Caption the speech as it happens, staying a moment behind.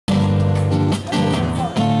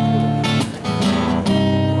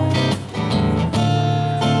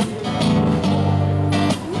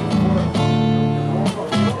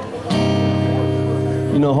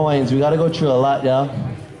know, Hawaiians, we gotta go through a lot, yeah?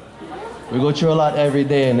 We go through a lot every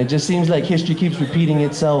day, and it just seems like history keeps repeating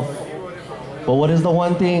itself. But what is the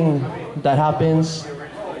one thing that happens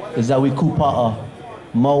is that we kupa'a,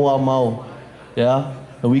 maua mau, yeah?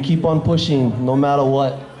 And we keep on pushing no matter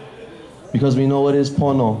what, because we know what is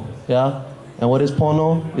pono, yeah? And what is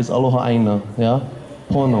pono is aloha aina, yeah?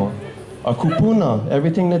 Pono. Our kupuna,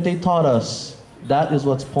 everything that they taught us, that is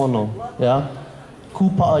what's pono, yeah?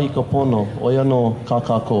 Kupa'a ika pono, oia no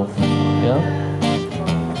kakako, yeah?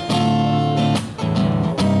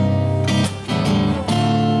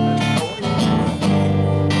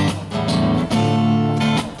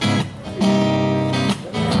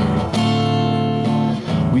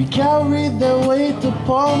 We carry their weight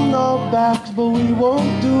upon our backs, but we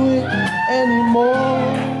won't do it anymore,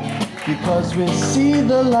 because we see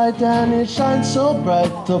the light and it shines so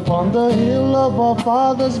bright upon the hill of our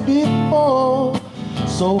fathers before.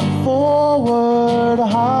 So forward,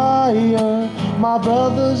 higher, my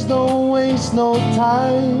brothers, don't waste no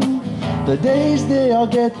time. The days, they are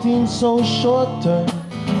getting so shorter,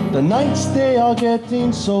 the nights, they are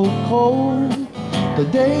getting so cold. The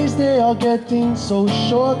days, they are getting so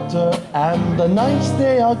shorter, and the nights,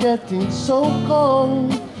 they are getting so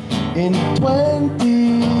cold. In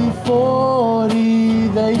 2040,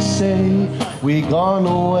 they say, we gone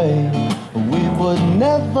away. We would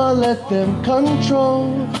never let them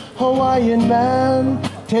control. Hawaiian man,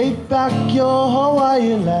 take back your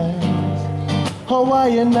Hawaiian land.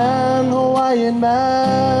 Hawaiian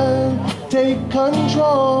man, take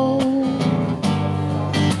control.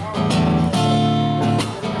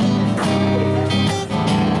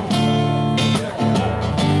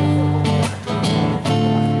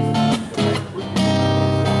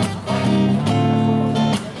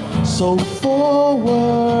 So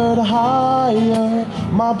forward, higher,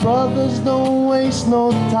 my brothers, don't waste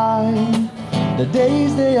no time. The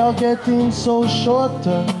days, they are getting so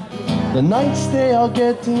shorter, the nights, they are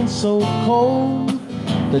getting so cold.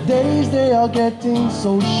 The days, they are getting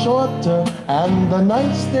so shorter, and the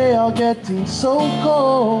nights, they are getting so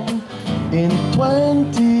cold. In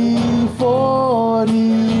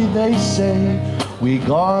 2040, they say, we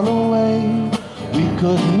gone away. We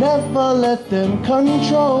could never let them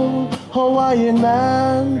control. Hawaiian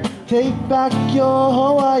man, take back your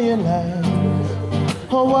Hawaiian land.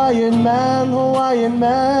 Hawaiian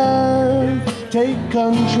man, take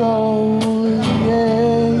control, yeah.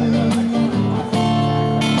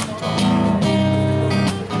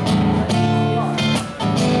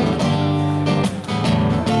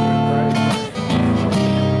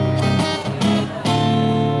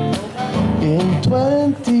 In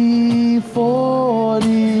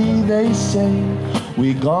 2040, they say,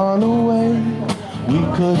 we gone away. We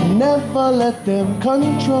could never let them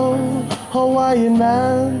control. Hawaiian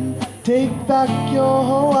man, take back your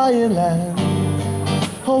Hawaiian land.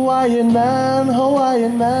 Hawaiian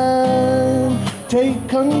man, take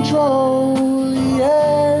control,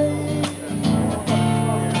 yeah.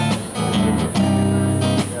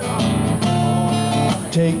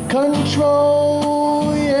 Take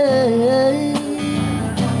control, yeah.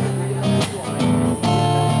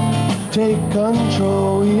 Take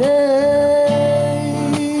control, yeah.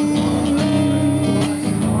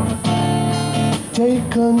 Take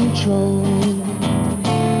control.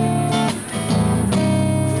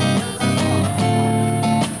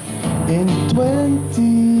 In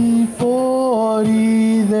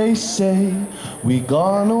 2040, they say, we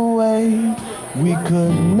gone away. We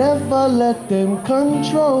could never let them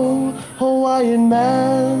control. Hawaiian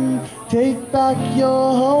man, take back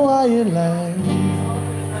your Hawaiian land.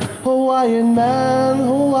 Hawaiian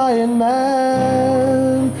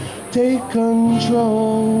man, take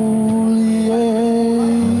control, yeah.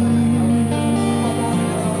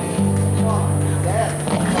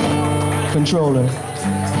 Controller.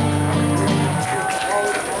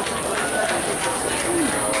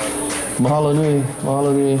 Mahalo nui,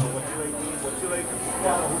 mahalo nui.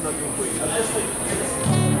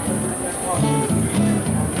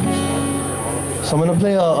 So I'm gonna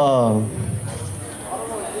play a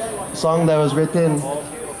song that was written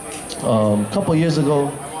a couple years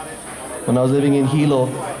ago when I was living in Hilo,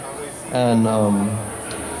 and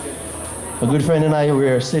a good friend and I, we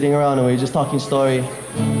were sitting around and we were just talking story,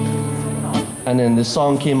 and then this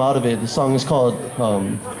song came out of it. The song is called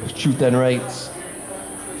Truth and Rights,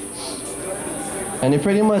 and it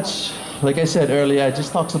pretty much, like I said earlier, it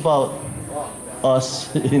just talks about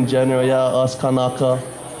us in general, yeah, us Kanaka,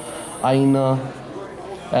 Aina,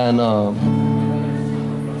 and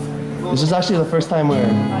this is actually the first time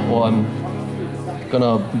I'm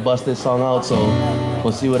gonna bust this song out, so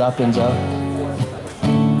we'll see what happens, yeah?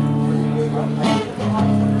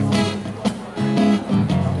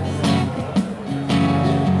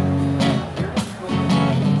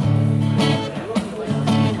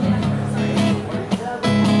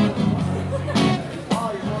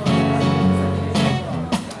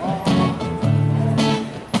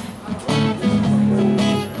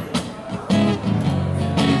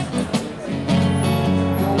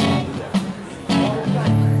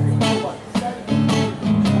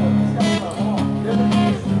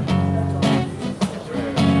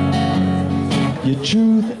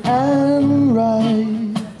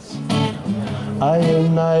 I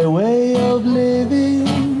and I way of living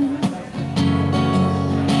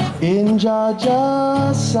in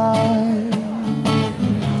Jaja side.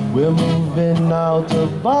 We're moving now to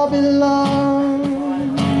Babylon,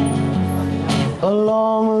 a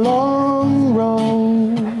long, long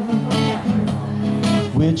road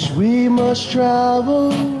which we must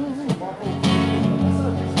travel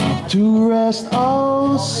to rest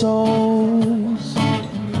our souls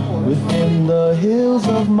within the hills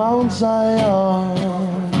of Mount Zion.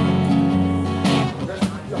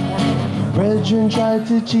 Brethren try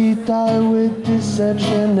to cheat I with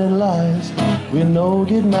deception and lies. We no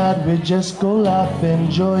get mad, we just go laugh,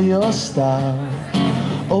 enjoy your style.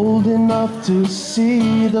 Old enough to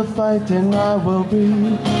see the fighting I will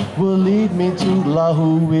be, will lead me to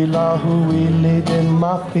Lahui, leading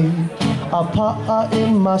my feet. A pa'a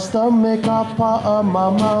in my stomach, a pa'a my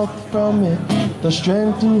mouth from it. The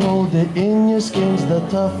strength to hold it in your skin's the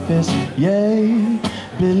toughest, yay.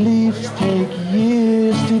 Beliefs take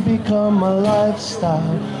years to become a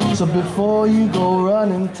lifestyle. So before you go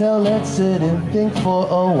run and tell, let's sit and think for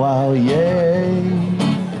a while, yay.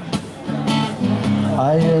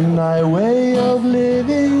 I and I way of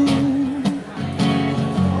living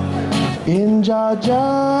in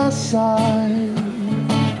Jaja side.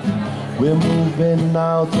 We're moving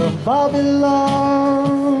now to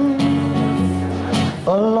Babylon,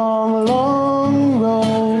 a long, long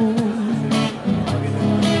road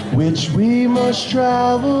which we must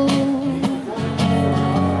travel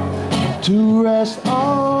to rest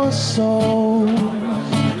our souls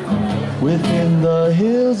within the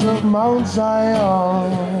hills of Mount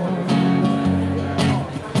Zion.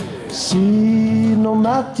 See, no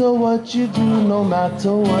matter what you do, no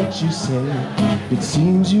matter what you say, it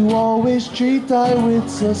seems you always treat I with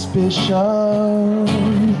suspicion.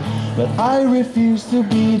 But I refuse to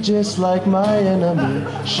be just like my enemy.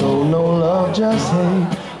 Show no love, just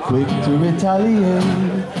hate, quick to retaliate.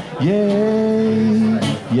 Yay,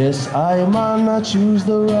 yes, I might not choose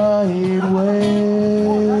the right way.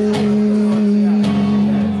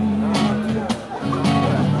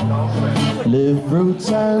 Live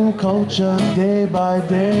roots and culture day by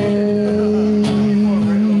day.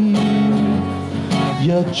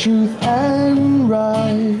 Your truth and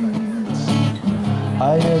rights,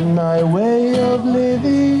 I and I way of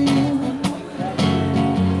living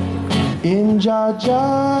in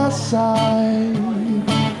Jaja side.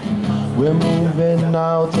 We're moving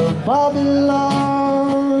now to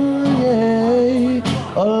Babylon, yeah,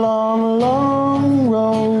 a long, long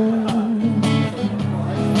road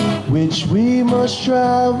which we must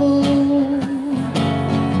travel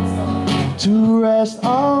to rest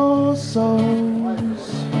our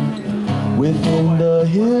souls within the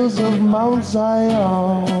hills of Mount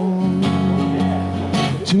Zion.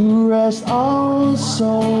 To rest our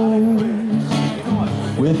souls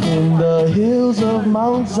within the hills of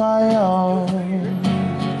Mount Zion.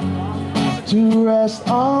 To rest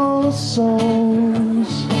our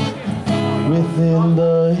souls within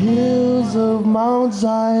the hills of Mount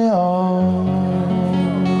Zion.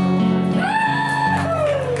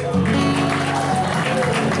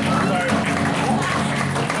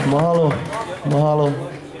 Mahalo, mahalo.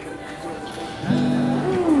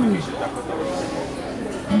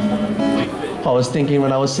 I was thinking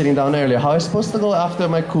when I was sitting down earlier, how I was supposed to go after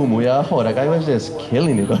my kumu, yeah? Oh, that guy was just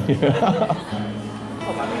killing it.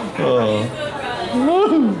 Oh.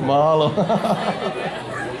 Mahalo.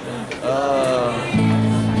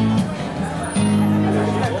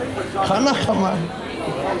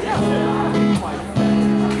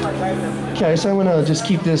 Okay, so I'm gonna just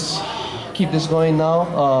keep this going now.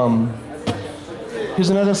 Here's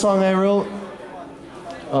another song I wrote.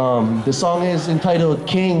 The song is entitled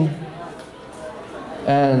King,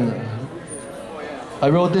 and I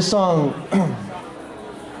wrote this song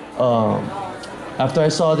after I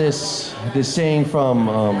saw this saying from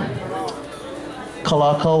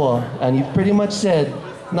Kalakaua, and he pretty much said,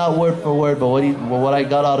 not word for word, but what I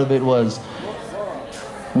got out of it was,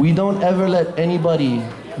 we don't ever let anybody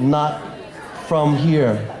not from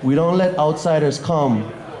here, we don't let outsiders come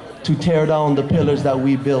to tear down the pillars that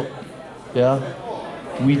we built, yeah?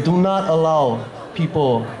 We do not allow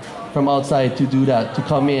people from outside to do that, to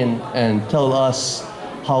come in and tell us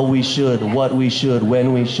how we should, what we should,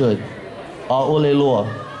 when we should. A'olelua,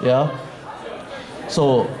 yeah?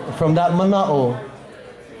 So from that mana'o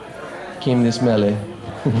came this mele.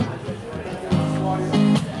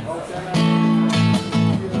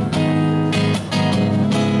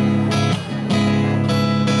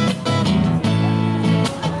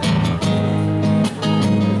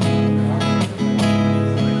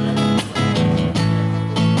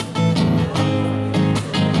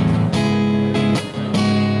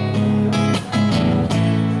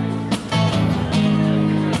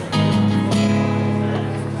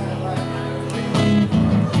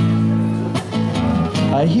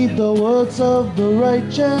 heed the words of the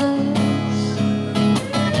righteous.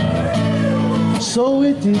 So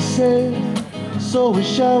it is said, so it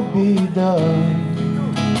shall be done.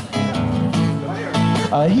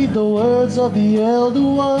 I heed the words of the elder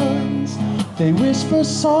ones, they whisper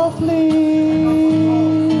softly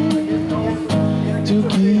to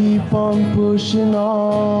keep on pushing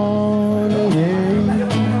on, yeah.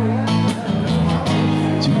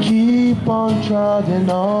 To keep on trotting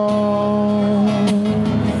on.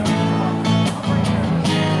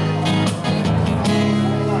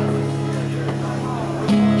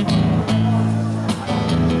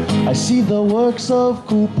 I see the works of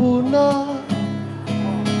Kupuna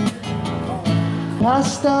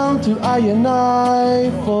passed down to I and I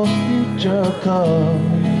for future come.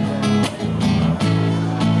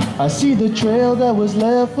 I see the trail that was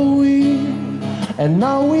left for we, and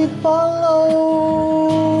now we follow.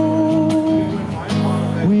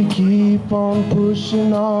 We keep on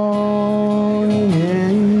pushing on,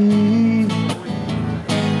 yeah.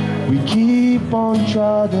 We keep on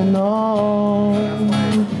trotting on.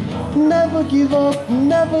 Never give up,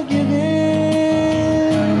 never give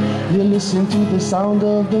in. You listen to the sound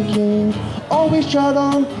of the King. Always trot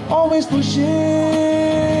on, always push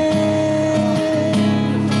in.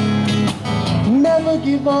 Never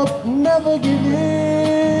give up, never give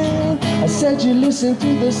in. I said you listen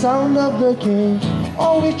to the sound of the King.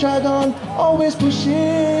 Always trot on, always push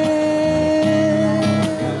in.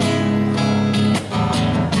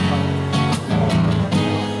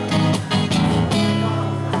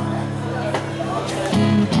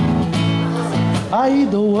 I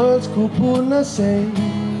heed the words Kupuna say.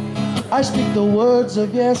 I speak the words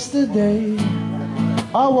of yesterday.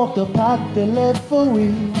 I walk the path they left for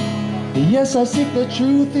we. Yes, I seek the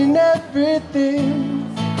truth in everything.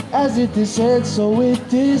 As it is said, so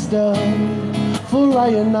it is done. For I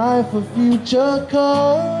and I, for future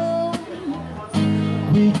come.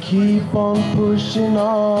 We keep on pushing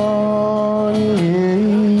on,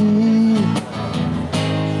 yeah.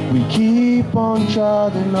 We keep on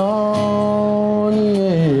trotting on,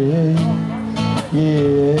 yeah,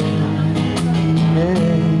 yeah, yeah.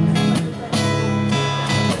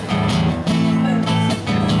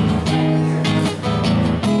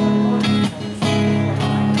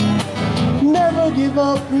 Never give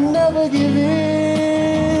up, never give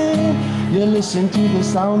in. You listen to the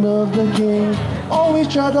sound of the King. Always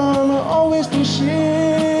trot on, always push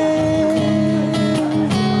in.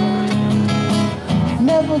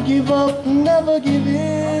 Never give up, never give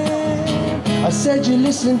in. I said you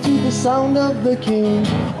listen to the sound of the King.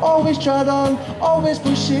 Always trot on, always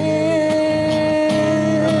push in.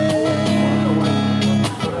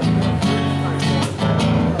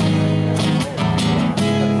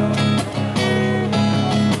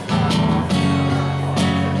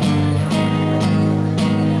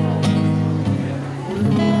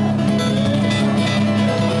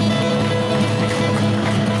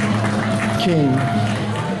 King.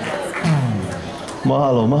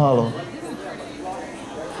 Mahalo, mahalo.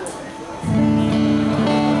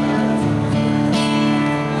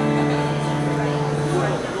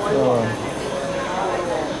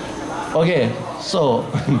 Okay, so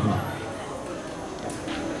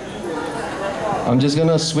I'm just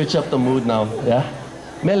gonna switch up the mood now, yeah?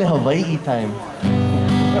 Mele Hawaii time.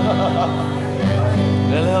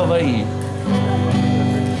 Mele Hawaii.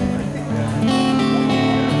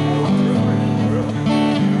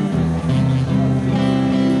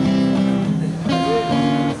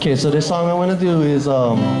 Okay, so this song I want to do is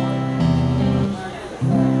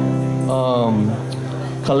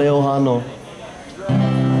Kaleohano.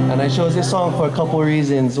 And I chose this song for a couple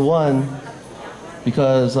reasons. One,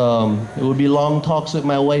 because it would be long talks with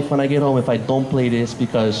my wife when I get home if I don't play this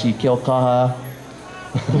because she keokaha.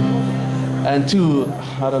 And two,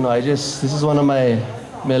 I don't know, this is one of my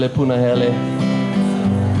mele punahele.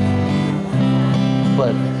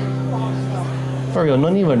 But for real,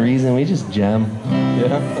 not even reason, we just jam.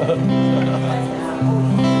 Yeah.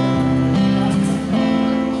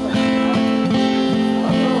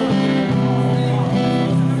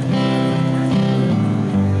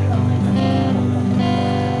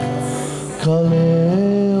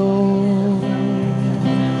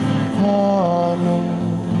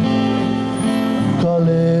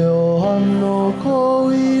 Kaleohano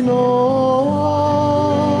koinoa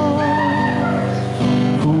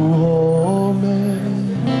kuhome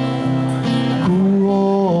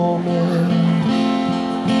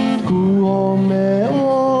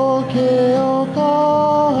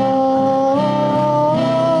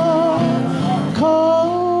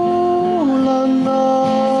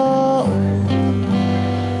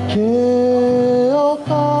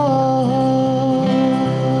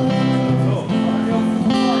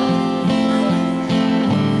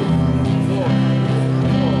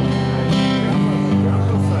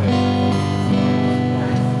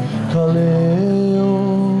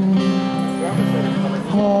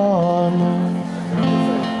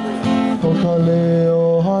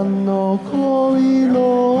Ikaleo hano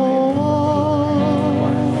koinoa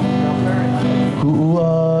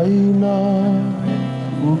Kuaina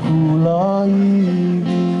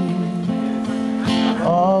ukulaivi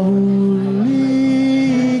Ahuli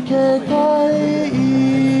ke kai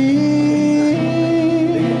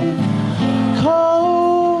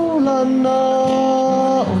Kaulana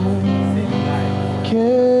o ke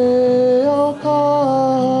oka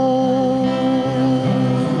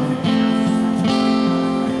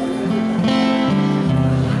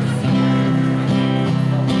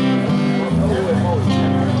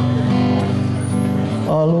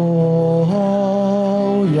Aloha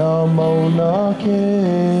ya mauna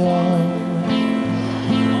kea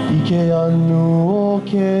Ike anu o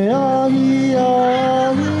ke ahi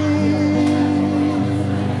ahi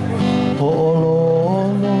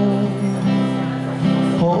Ho'olono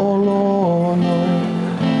Ho'olono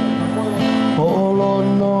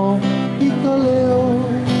Ho'olono Ika leo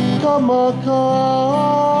kamakani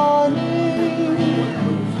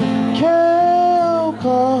Keo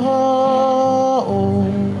kahao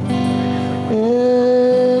E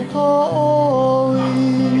kaoi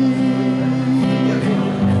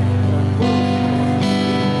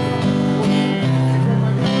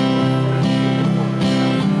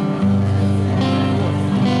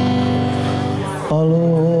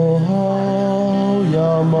Aloha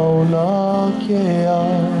ya mauna kea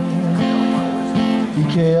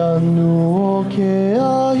Ike anu o ke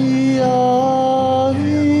ahi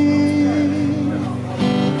ahi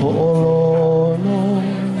Ho'olono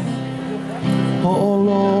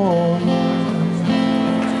Ho'olono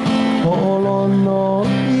Ho'olono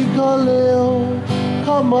Ika leo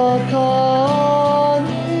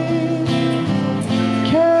kamakani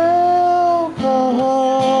Keo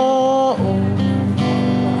kahao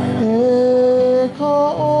E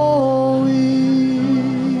kaoi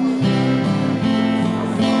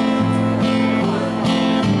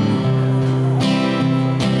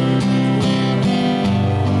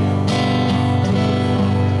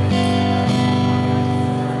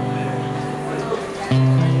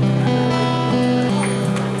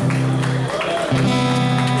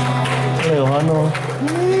Leo hano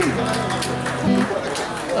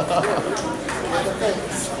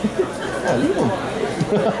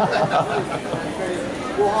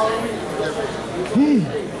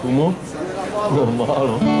Kumo? No,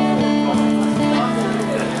 mahalo.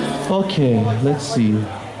 Okay, let's see.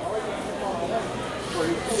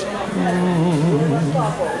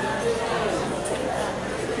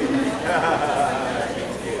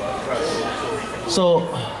 So,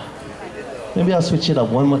 maybe I'll switch it up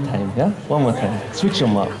one more time, yeah? One more time. Switch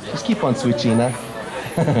them up. Just keep on switching, huh?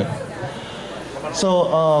 So,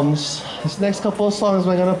 this next couple of songs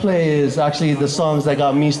we're gonna play is actually the songs that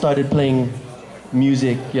got me started playing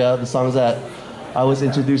music, yeah? The songs that I was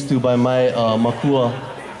introduced to by my makua.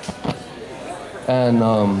 And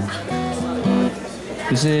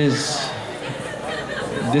this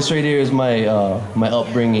right here is my my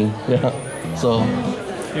upbringing, yeah? So,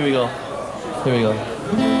 here we go. Here we go.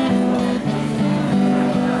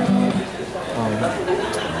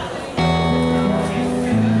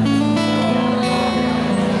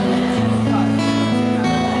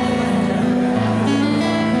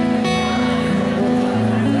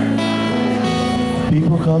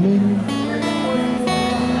 People coming,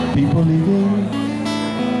 people leaving.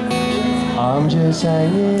 I'm just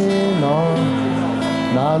hanging on,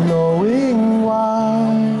 not knowing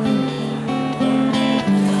why.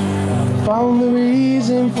 Found the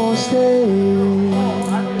reason for staying,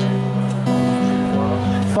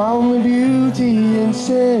 found the beauty in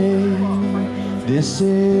saying, this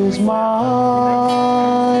is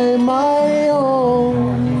my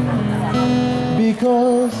own.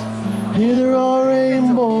 Because here there are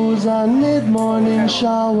rainbows and mid-morning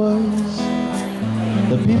showers.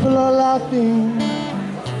 The people are laughing,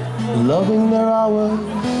 loving their hours.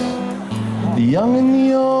 The young and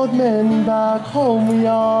the old men back home, we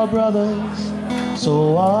are brothers.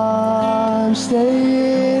 So I'm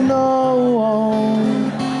staying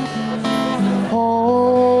home.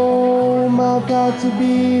 Home, I've got to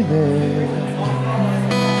be there.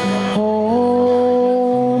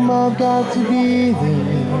 Home, I've got to be there.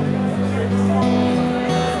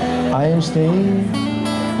 I am staying,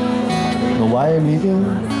 but why I'm leaving?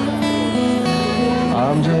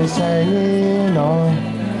 I'm just hanging on,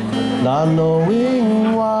 not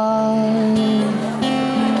knowing why.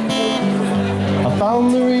 I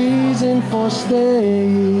found the reason for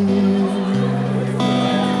staying,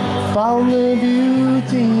 found the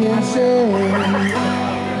beauty in saying,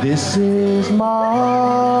 this is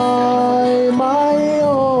my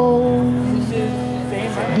own.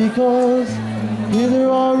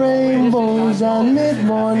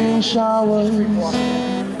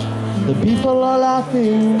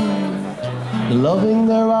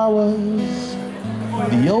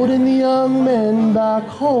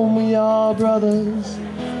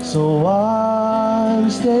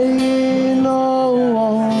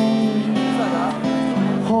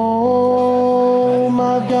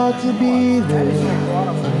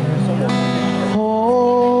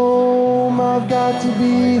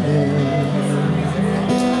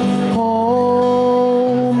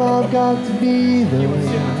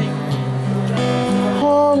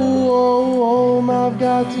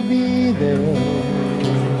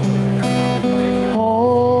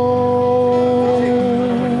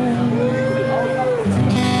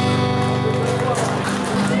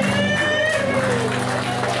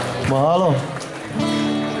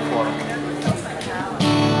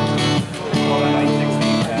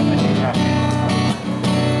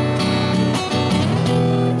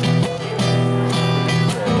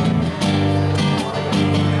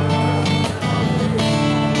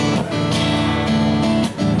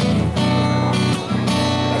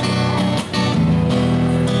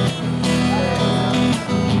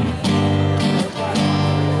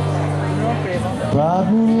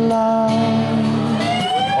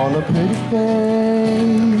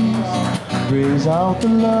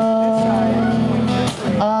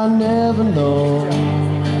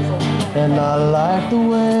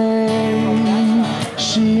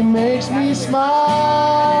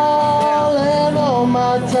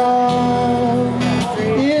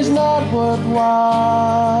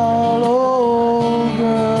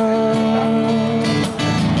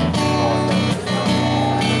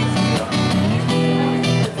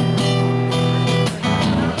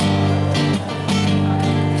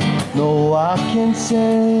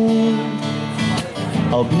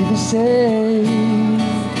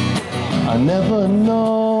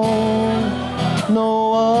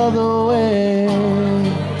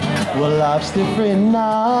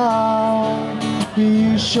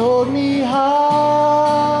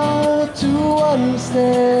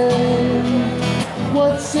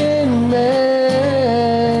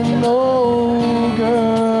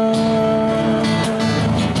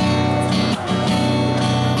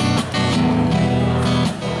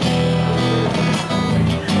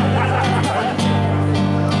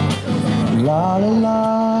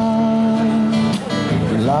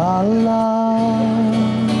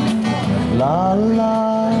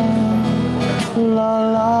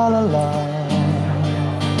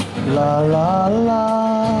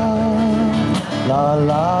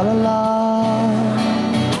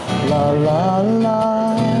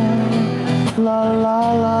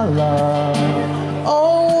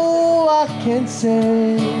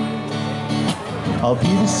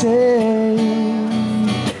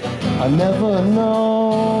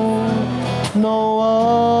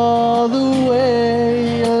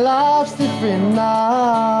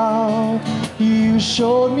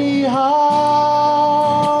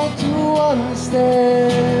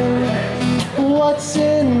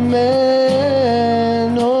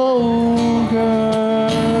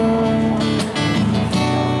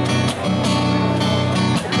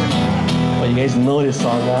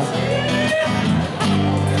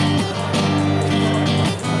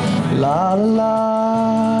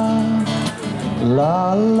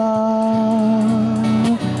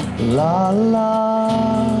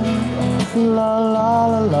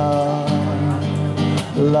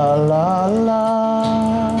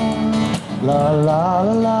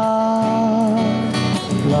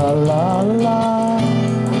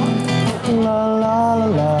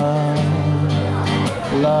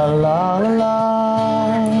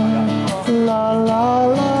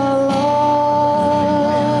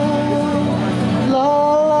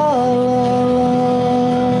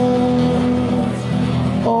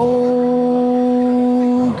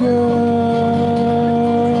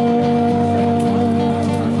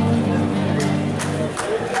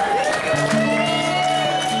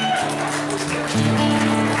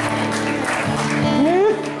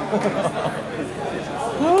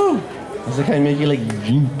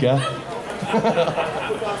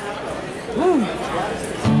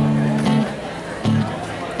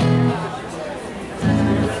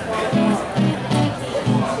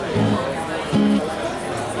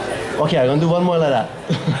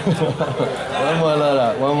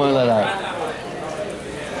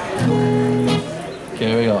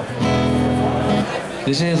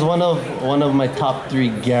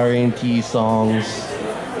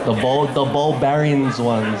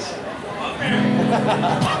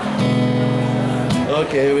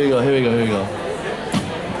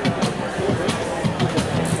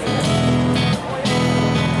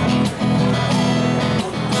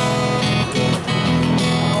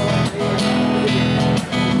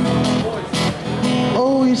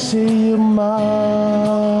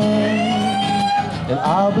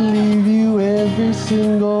 I'll believe you every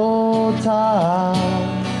single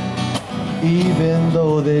time, even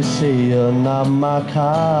though they say you're not my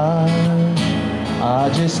kind. I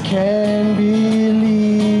just can't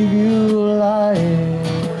believe you lying.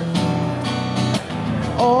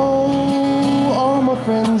 Oh, all my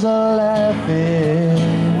friends are laughing.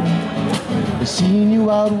 They've seen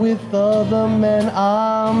you out with other men,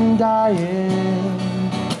 I'm dying.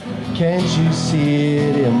 Can't you see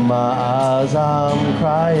it in my eyes, I'm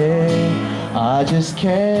crying. I just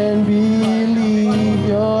can't believe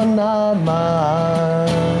you're not mine.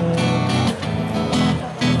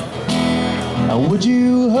 And would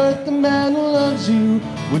you hurt the man who loves you?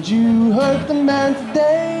 Would you hurt the man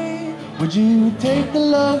today? Would you take the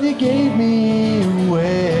love you gave me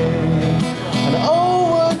away? And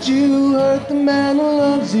oh, would you hurt the man who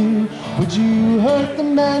loves you? Would you hurt the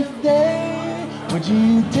man today? Would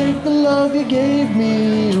you take the love you gave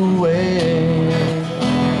me away?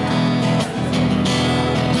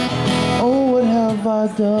 Oh, what have I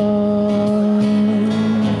done?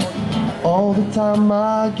 All the time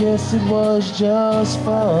I guess it was just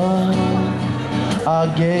fun. I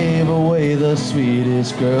gave away the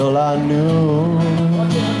sweetest girl I knew.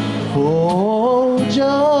 Oh,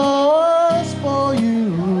 just for you.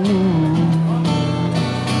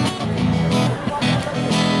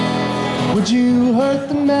 Would you hurt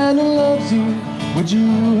the man who loves you? Would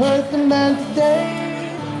you hurt the man today?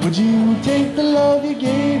 Would you take the love you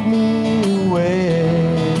gave me away?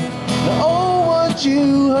 Now, oh, would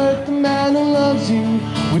you hurt the man who loves you?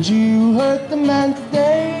 Would you hurt the man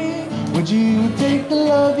today? Would you take the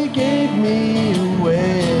love you gave me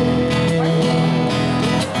away?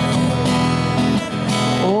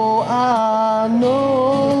 Oh, I know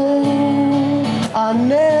I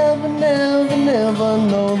never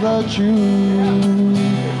know the truth.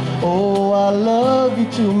 Oh, I love you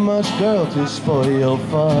too much, girl, to spoil your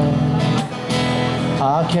fun.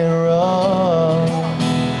 I can't run,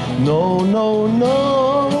 no,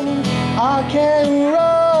 I can't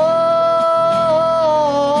run.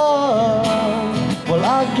 Well,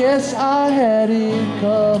 I guess I had it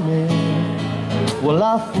coming. Well,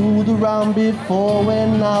 I fooled around before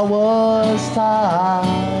when I was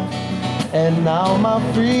tired, and now my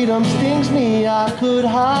freedom stings me. I could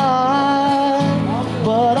hide,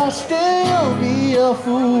 but I'll still be a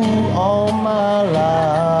fool all my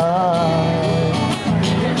life.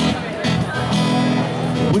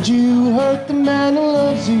 Would you hurt the man who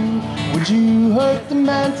loves you? Would you hurt the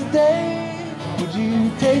man today? Would you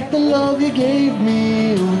take the love you gave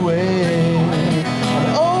me away?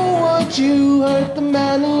 Oh, would you hurt the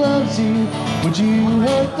man who loves you? Would you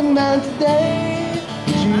hurt the man today?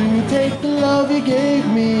 Would you take the love you gave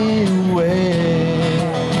me away?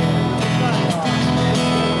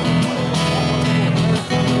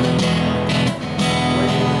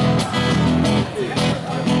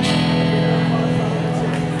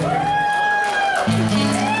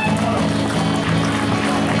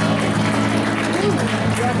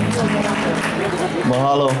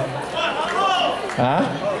 Mahalo. Huh?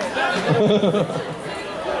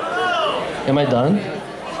 Am I done?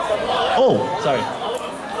 Oh, sorry.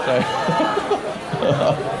 Sorry.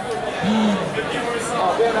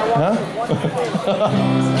 Huh?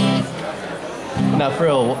 Nah, for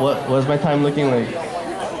real, what was my time looking like?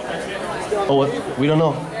 Oh, what? We don't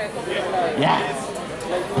know. Yeah.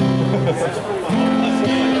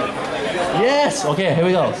 Yes. Okay, here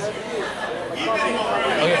we go.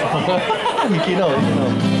 Okay. You know.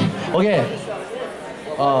 Okay.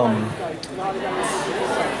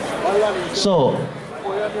 So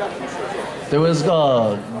there was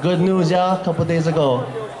good news, yeah, a couple days ago.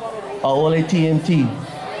 All TMT,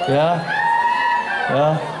 yeah.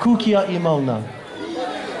 Kukia imauna.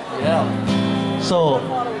 Yeah. So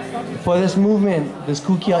for this movement, this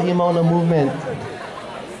Kukia imauna movement,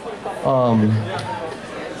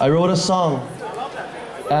 I wrote a song,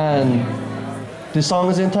 and this song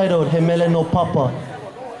is entitled Hemele no Papa.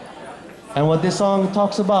 And what this song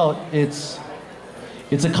talks about, it's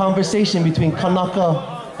a conversation between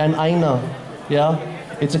Kanaka and Aina, yeah?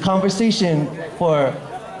 It's a conversation for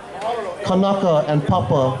Kanaka and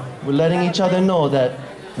Papa. We're letting each other know that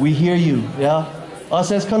we hear you, yeah?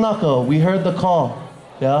 Us as Kanaka, we heard the call,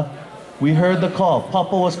 yeah? We heard the call.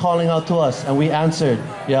 Papa was calling out to us, and we answered,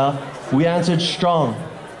 yeah? We answered strong.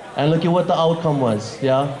 And look at what the outcome was,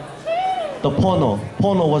 yeah? The pono.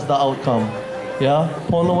 Pono was the outcome. Yeah?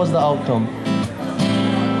 Pono was the outcome.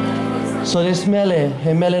 So this mele,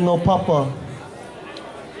 Hemele no Papa.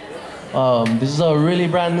 This is a really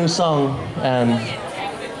brand new song, and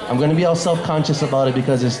I'm gonna be all self-conscious about it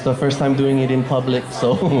because it's the first time doing it in public,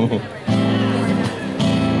 so.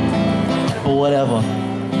 But whatever.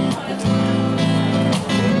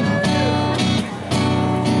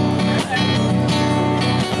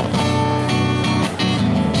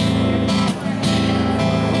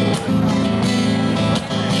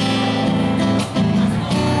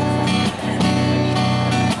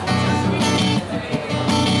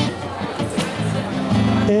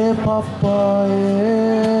 papa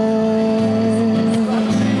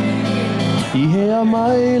Ihea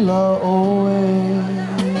maila oe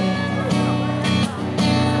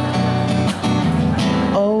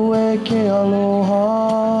Oe ke aloha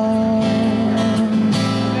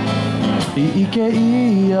I ike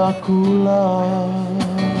ia kula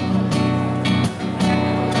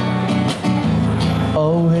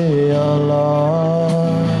O he ala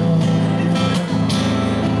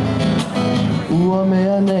Ua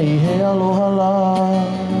mea nei he aloha la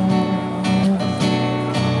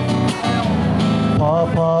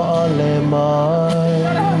Papa ale mai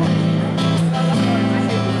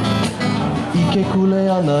Ike kule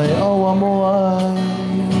ana e awa moai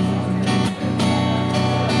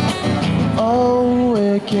Au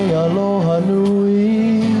e ke aloha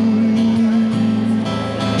nui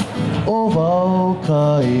O vau ka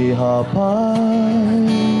I hapai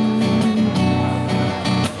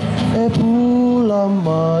E pula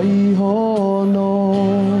mai hono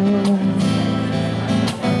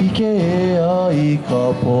Ike ea I ka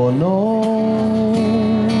pono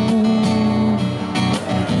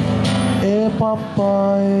E papa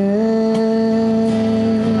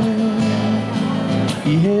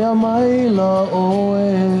Ihea maila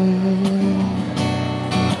oe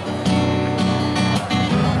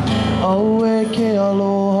Au e ke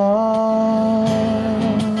aloha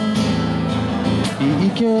I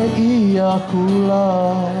ike ia kula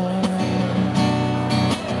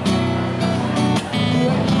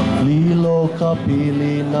Lilo ka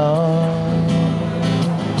pilina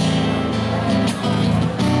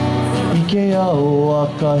Ike au a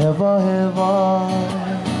ka hewa hewa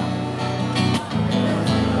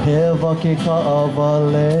Hewa ke ka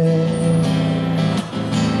awale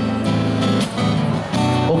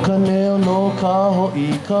O ka neo no ka ho'i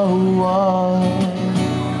ka hua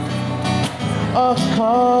A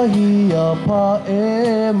kahi a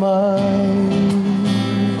pae mai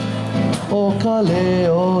O ka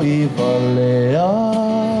leo I walea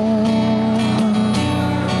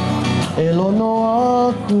E lono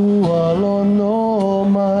aku a lono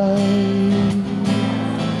mai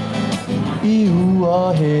I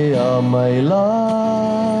ua he a maila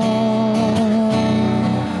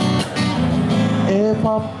E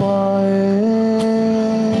papa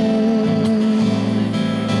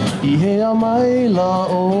I hea maila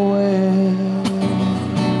oe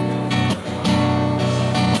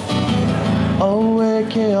Au e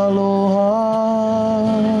ke aloha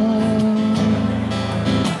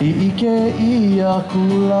I ike ia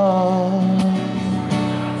kula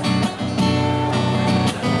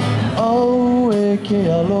Au e ke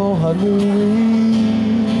aloha nui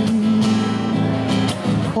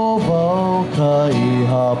O vau ka I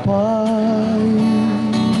hapai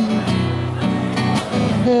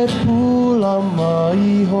He pula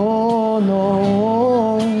mai hono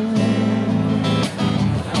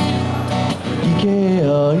Ike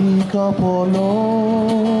a I ka pono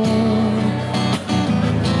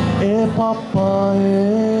E papa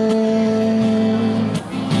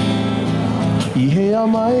I hea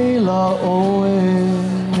maila oe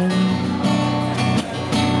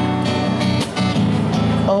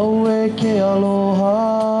Au e ke aloha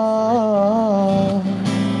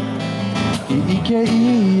I ike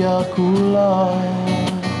ia kula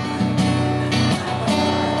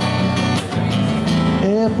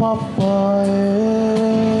E papa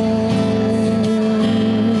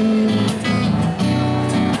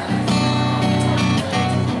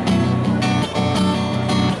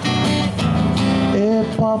E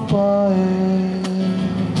papa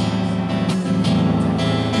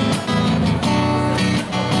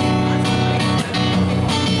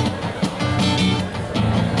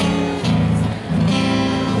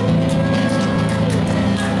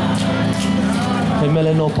Hey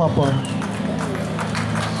mele no papa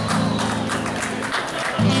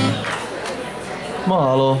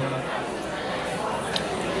Mahalo.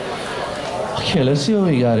 Okay, let's see what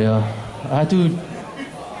we got here. I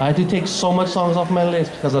had to take so much songs off my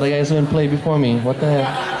list because the guys didn't play before me. What the heck?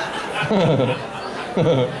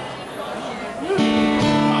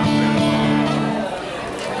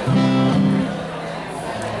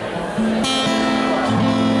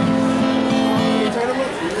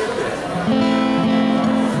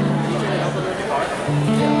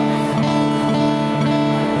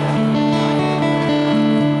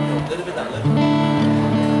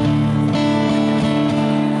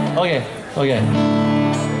 Okay.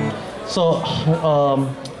 So,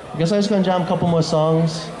 I guess I'm just gonna jam a couple more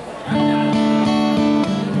songs.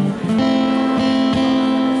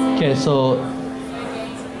 Okay, so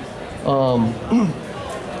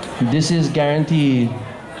this is guaranteed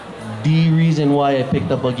the reason why I picked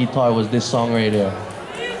up a guitar was this song right here.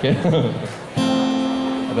 Okay?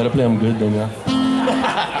 I better play them good then, yeah.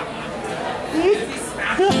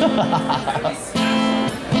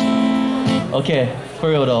 Okay, for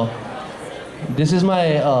real though. This is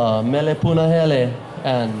my Mele Puna Hele,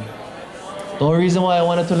 and the whole reason why I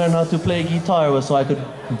wanted to learn how to play guitar was so I could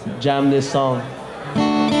jam this song.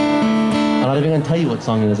 I'm not even gonna tell you what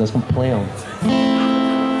song it is, I just gonna play them.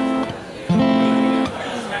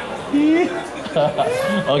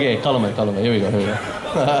 Okay, call him, here we go.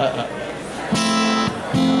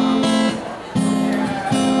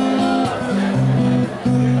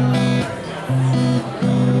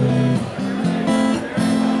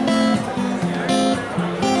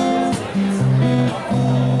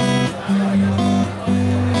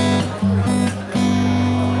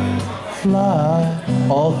 Fly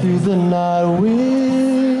all through the night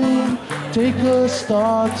wind, take a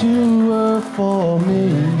star to earth for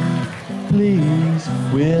me. Please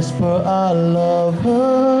whisper I love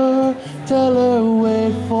her, tell her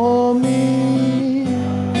wait for me.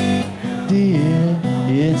 Dear,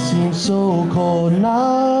 it seems so cold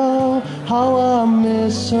now, how I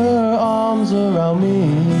miss her arms around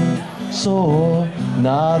me. Soar,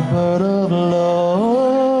 not bird of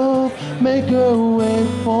love, make her wait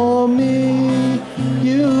for me.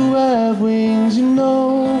 You have wings, you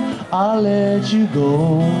know, I'll let you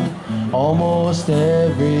go almost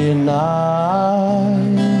every night.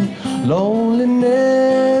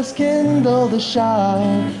 Loneliness kindle the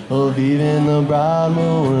shine of even the bright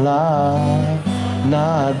moonlight.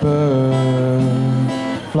 Night bird,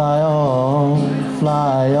 fly on,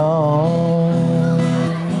 fly on.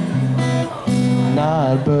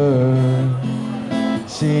 Night bird,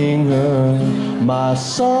 sing her my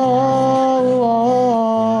song.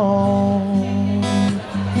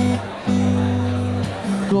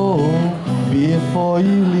 Go before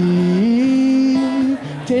you leave,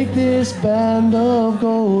 take this band of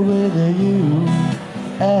gold with you.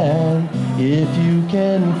 And if you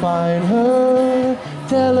can find her,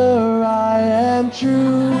 tell her I am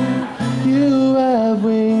true. You have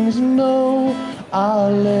wings, no,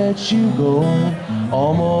 I'll let you go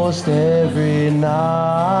almost every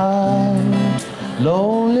night.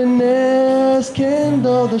 Loneliness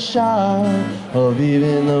kindle the shine of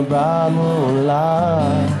even the bright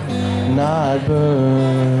moonlight. Night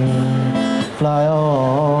bird, fly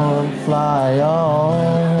on, fly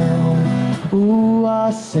on. Ooh,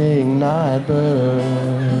 I sing night bird,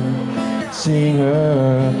 sing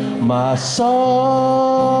her my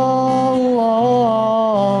song.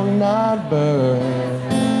 Night bird,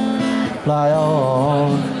 fly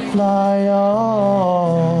on, fly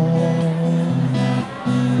on.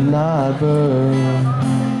 Night bird,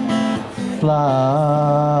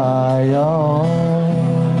 fly on,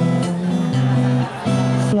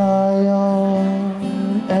 fly on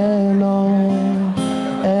and on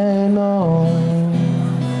and on.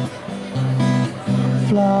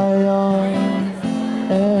 Fly on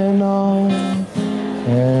and on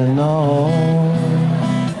and on.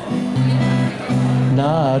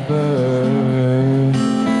 Night bird,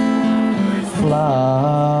 fly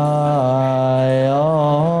on.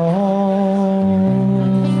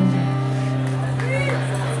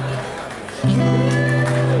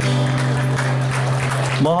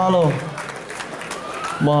 Mahalo.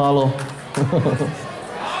 Mahalo.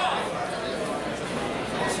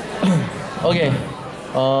 Okay.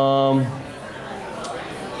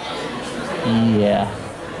 Yeah.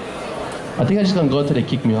 I think I'm just gonna go until they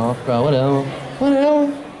kick me off, bro. Whatever.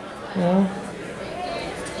 Yeah.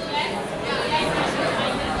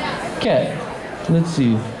 Okay. Let's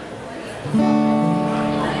see.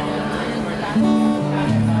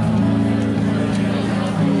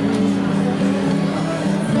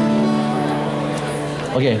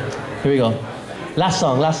 Okay, here we go. Last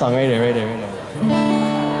song, right there.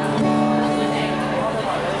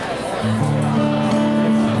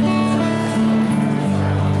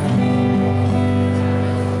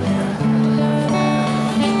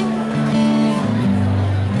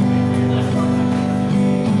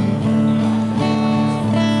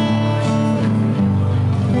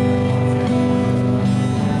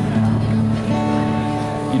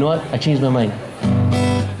 You know what? I changed my mind.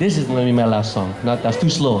 This is gonna be my last song. That's too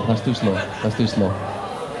slow.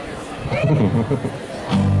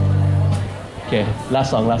 Okay, last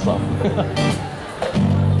song.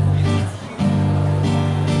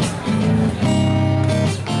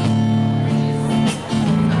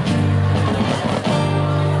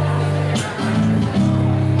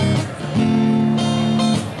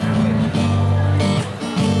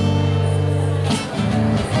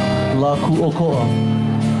 Lakuokoauhm.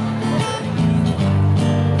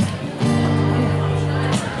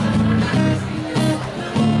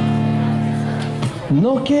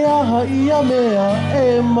 No ke aha ia mea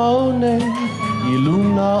e maune I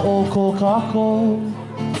luna o ko kako.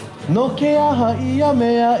 No ke aha ia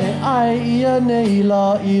mea e ai ia nei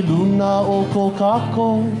la I luna o ko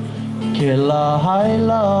kako. Ke la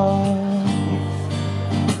haila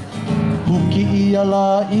Huki ia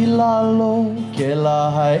la I lalo Ke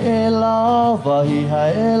la hai e la Wahi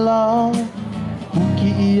hai e la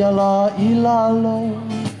Huki ia la I lalo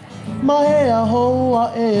Mahea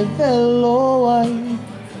hoa e velo ai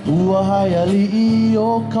Ua hai ali I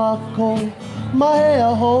o kako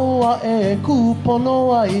Mahea hoa e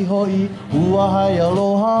kupono ai hoi Ua hai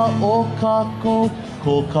aloha o kako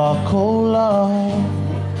Coca-Cola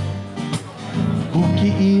Huki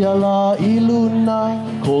ia la I luna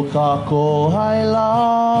Coca-Cola hai la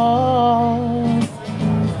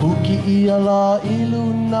Huki ia la I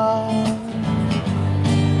luna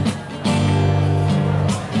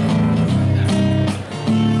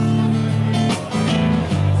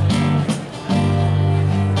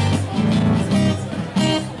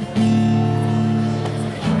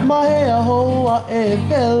Mahea hoa e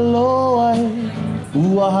velo ai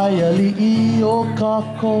Ua hai ali I o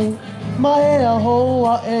kako Mahea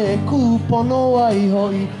hoa e kupono ai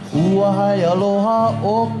hoi Ua hai aloha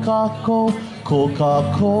o kako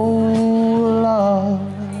Coca-Cola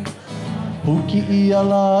Huki ia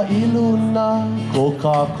la I luna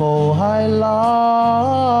Coca-Cola hai la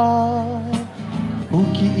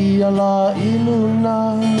Huki ia la I luna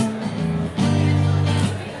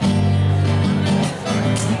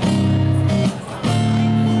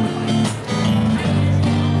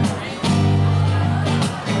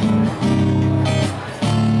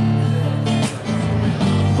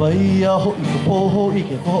Waia ho I ka poho I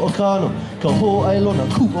ke poho kano Ka ho ai lona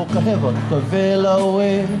ku o ka hewa Ka vela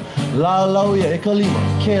oe La lau ia e ka lima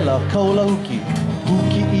Ke la kaula huki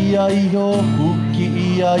Huki ia iho Huki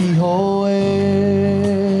ia iho e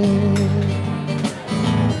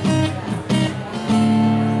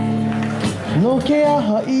No ke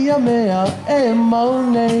aha ia mea e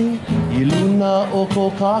maune I luna o ko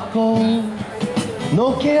kako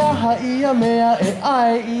No ke aha ia mea e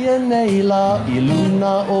ai ia nei la I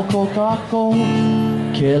luna o ko kako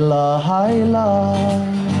Ke la haila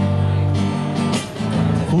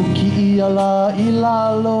Huki ia la I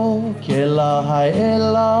lalo Ke la hai e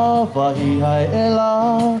la Wahi hai e la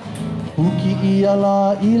Huki ia la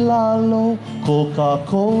I lalo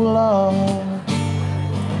Coca-Cola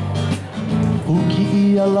Huki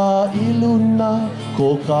ia la I luna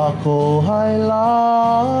Coca-Cola hai la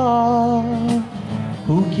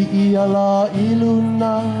Huki ia la I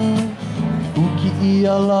luna Huki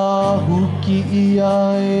ia la Huki ia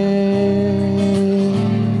e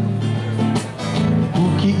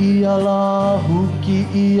Huki ia la Huki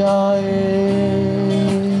ia e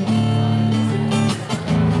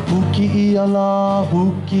Huki ia la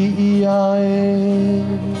Huki ia e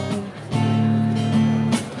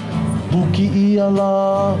Huki ia la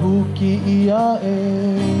Huki ia e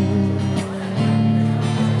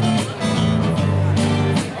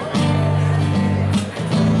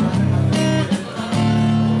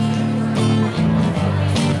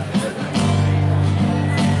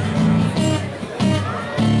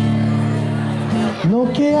No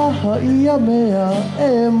ke aha ia mea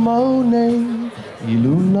e maune I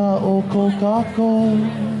luna o ko kako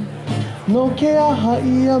No ke aha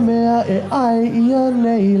ia mea e ai ia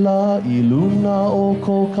nei la I luna o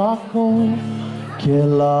ko kako Ke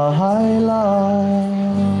la haila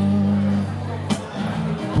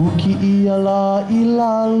Huki ia la I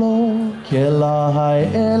lalo Ke la hai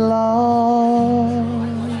e la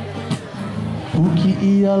Huki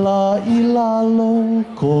ia la I lalo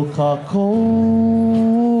Coca-Cola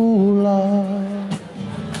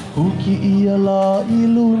Huki ia la I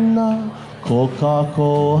luna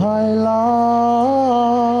Coca-Cola hai la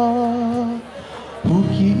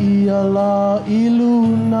Huki ia la I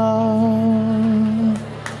luna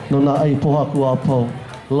No na AIPOHAKU a po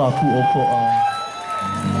lakuokoauhm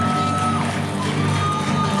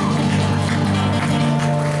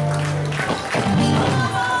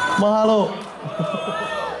Mahalo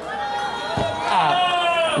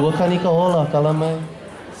Ua kani ka hola, kala mai.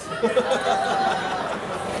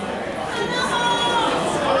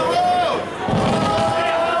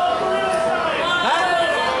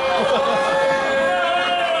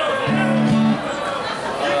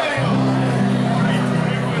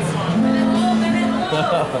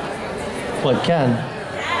 What, Ken?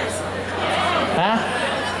 Huh?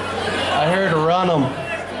 I heard run 'em.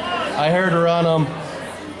 I heard run 'em.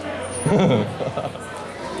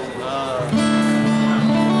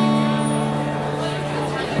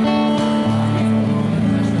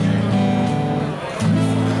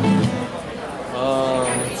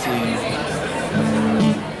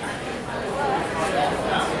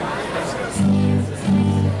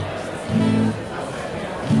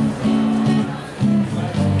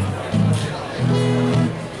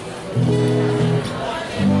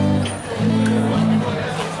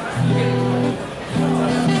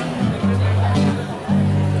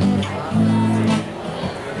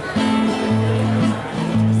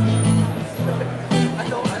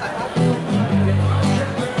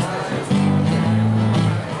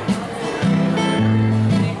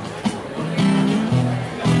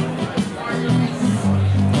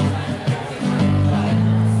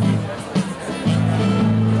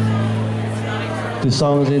 This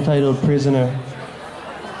song is entitled Prisoner.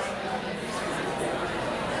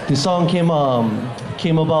 This song came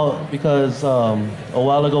about because a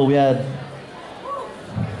while ago we had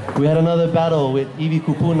another battle with Iwi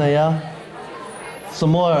Kupuna, yeah?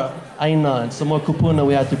 Some more Aina and some more Kupuna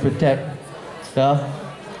we had to protect, yeah?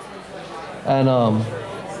 And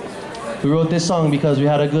we wrote this song because we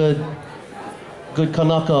had a good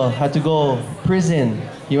Kanaka, had to go prison.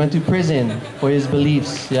 He went to prison for his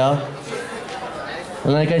beliefs, yeah?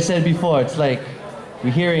 And like I said before, it's like we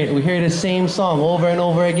hear the same song over and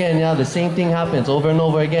over again, yeah? The same thing happens over and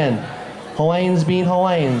over again. Hawaiians being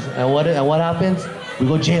Hawaiians, and what happens? We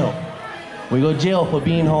go jail. We go jail for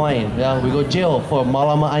being Hawaiian, yeah? We go jail for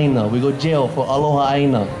Malama Aina. We go jail for Aloha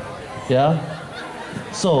Aina, yeah?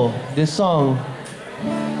 So this song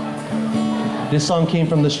came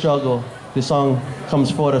from the struggle. This song comes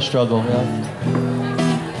for the struggle, yeah?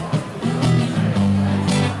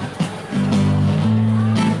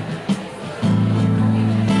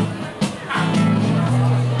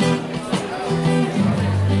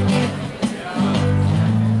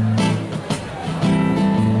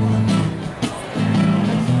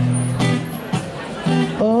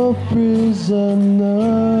 A prisoner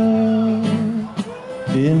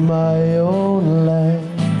in my own land,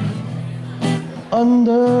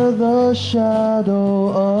 under the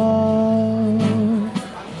shadow of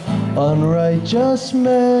unrighteous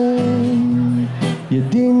men. You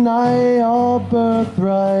deny our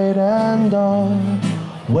birthright and our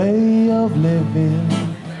way of living.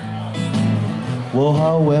 Well,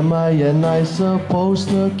 how am I supposed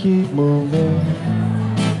to keep moving?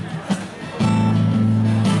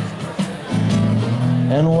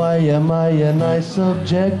 And why am I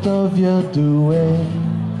subject of your doing?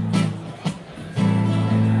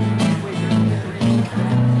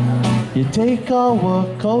 You take our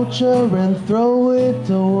culture and throw it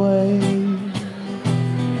away.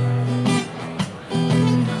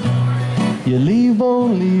 You leave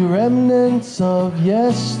only remnants of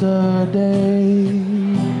yesterday.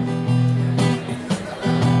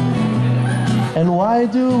 And why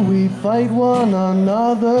do we fight one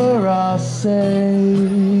another, I say,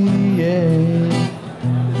 yeah.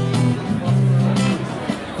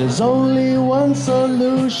 There's only one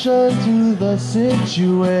solution to the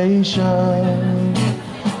situation,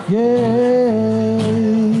 yeah.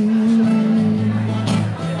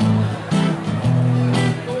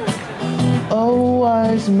 A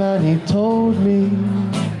wise man, he told me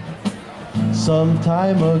some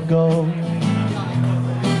time ago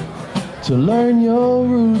to learn your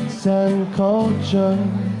roots and culture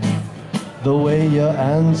the way your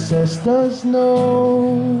ancestors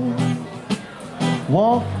know.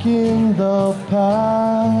 Walk in the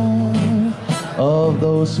path of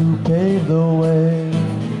those who paved the way,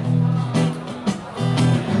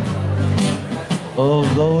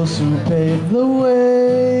 of those who paved the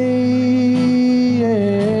way,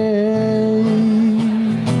 yeah.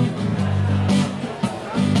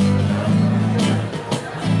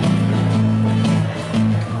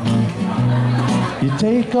 You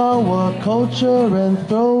take our culture and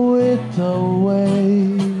throw it away.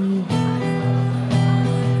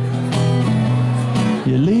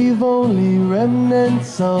 You leave only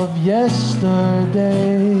remnants of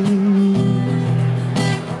yesterday.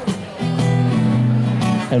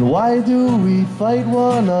 And why do we fight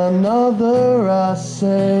one another, I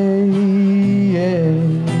say, yeah.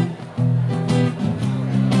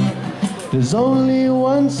 There's only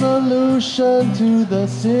one solution to the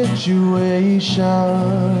situation,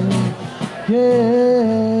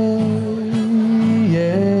 yeah,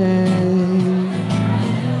 yeah.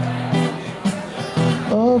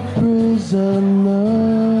 A prisoner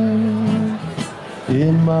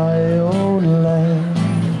in my own land,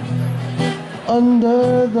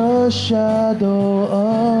 under the shadow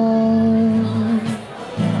of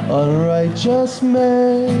unrighteous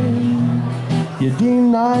men. You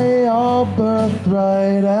deny our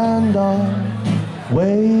birthright and our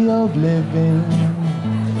way of living.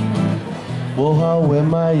 Well, how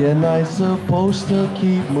am I supposed to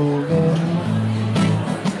keep moving?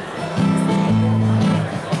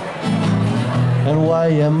 And why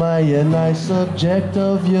am I subject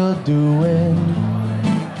of your doing?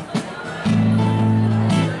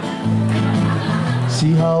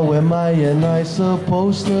 See, how am I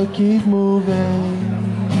supposed to keep moving?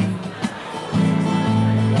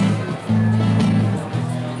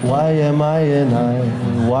 Why am I?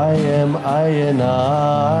 Why am I?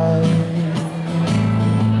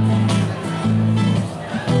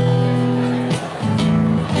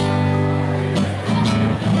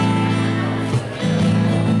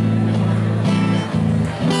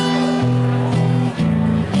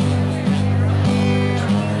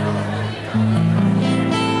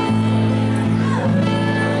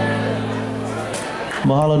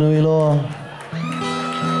 Mahalo nui loa.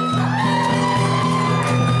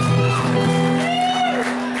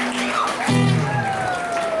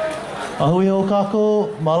 Ahui o kako,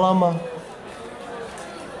 malama.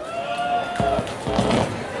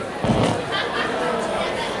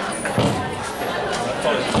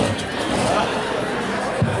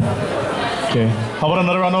 Okay, how about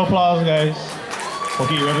another round of applause, guys?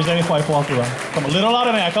 Okay, representing AIPOHAKU. Come a little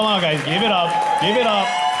louder than that. Come on, guys. Give it up. Give it up.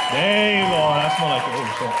 There you go. That's more like it.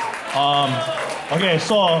 Oh, shit. Okay,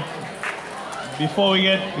 so before we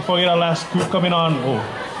get our last group coming on,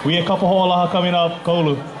 we a couple ho'olaha coming up.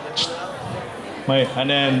 Kolu. Wait, and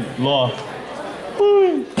then Loa.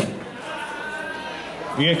 Woo.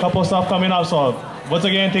 We get a couple stuff coming up. So once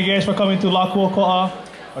again, thank you guys for coming to Lakuokoauhm,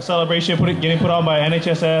 our celebration getting put on by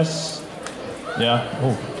NHSS. Yeah.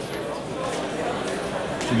 Oh.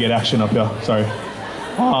 We get action up here. Sorry.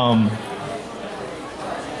 Oh.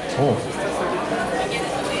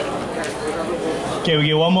 Okay, we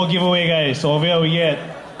get one more giveaway, guys. So over here we get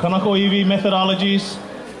Kanako EV methodologies.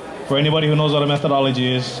 For anybody who knows what a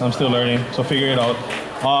methodology is, I'm still learning, so figure it out.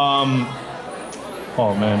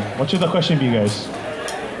 Oh man, what should the question be, guys?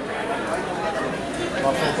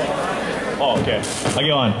 Oh, okay. I'll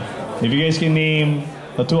get on. If you guys can name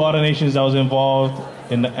the 2 other nations that was involved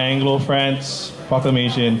in the Anglo-France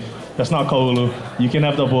proclamation, that's not Kaulu. You can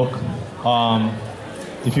have the book.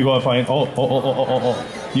 If you go and find,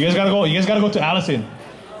 You guys gotta go to Allison.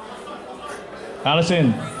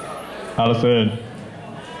 Allison.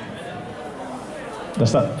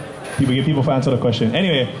 That's that. People for answer the question.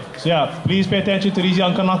 Anyway, so yeah, please pay attention to these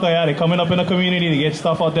young Kanaka. Yeah, they're coming up in the community to get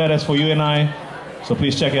stuff out there that's for you and I. So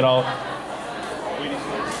please check it out.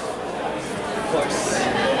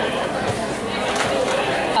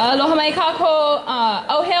 Aloha mai kako,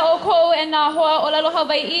 auhe o ko e nā hoa o lalo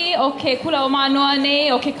Hawaii o ke kula o manoa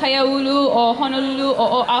nei o ke kaiaulu o Honolulu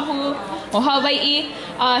o Oahu o Hawaii.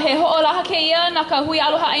 He ho'olaha keia na ka hui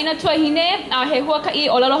aloha aina tuahine, he huaka'i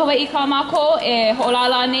o lalo Hawaii ka mako e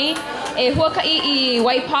ho'olala nei. E huaka'i I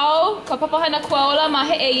Waipau, ka papahana kuaola ma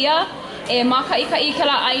he eia. E maka'i ke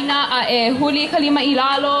la aina e huli ka lima I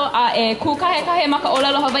lalo e kūkahe maka o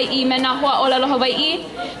lalo Hawaii me nā hoa o lalo Hawaii.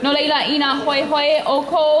 No leila ina hoi o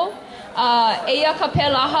ko eia ka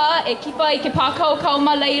pelaha e kipa I ke pākau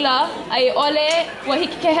kauma leila ai ole wa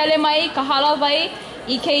hiki ke hele mai ka hala vai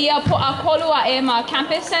I ke ia po a kolu e ma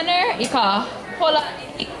campus center I ka hola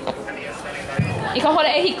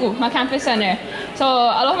e hiku ma campus center. So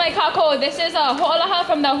aloha mai kako, this is a ho'olaha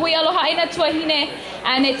from the Hui Aloha Aina Tuahine,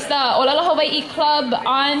 and it's the Olala Hawaii Club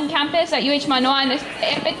on campus at UH Manoa, and it's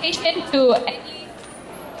an invitation to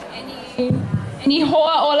any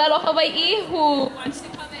hoa Olala Hawaii who wants to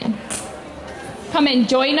come and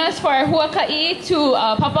join us for our huaka'i to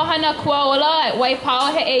Papahana Kuaola at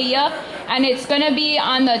Waipau He'eia, and it's going to be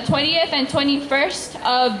on the 20th and 21st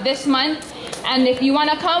of this month. And if you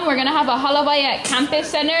want to come, we're going to have a halavai at Campus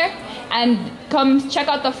Center, and come check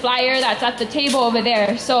out the flyer that's at the table over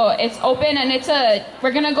there. So it's open, and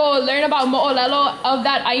we're going to go learn about mo'olelo of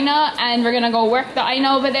that aina, and we're going to go work the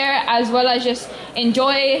aina over there, as well as just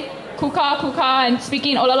enjoy kuka, and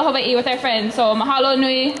speaking olelo Hawaii with our friends. So mahalo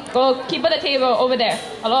nui, go keep at the table over there.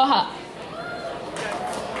 Aloha.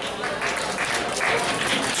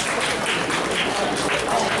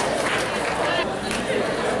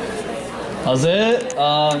 How's it?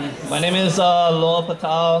 My name is Loa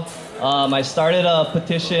Patao. I started a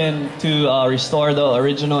petition to restore the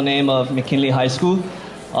original name of McKinley High School.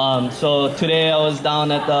 So today I was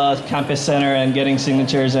down at the campus center and getting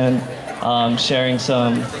signatures and sharing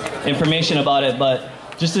some information about it. But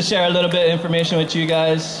just to share a little bit of information with you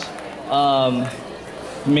guys,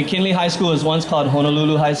 McKinley High School was once called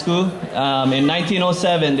Honolulu High School. In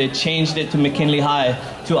 1907, they changed it to McKinley High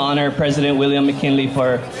to honor President William McKinley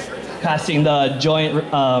for passing the joint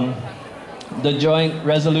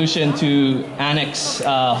resolution to annex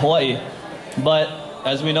Hawaii. But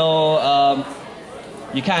as we know,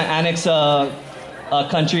 you can't annex a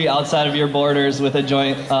country outside of your borders with a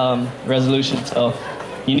joint resolution. So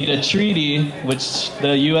you need a treaty, which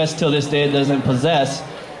the U.S. till this day doesn't possess.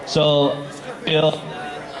 So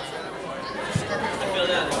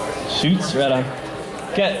shoots right on.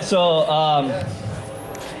 Okay, so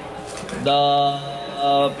the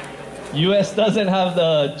U.S. doesn't have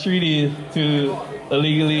the treaty to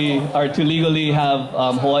legally have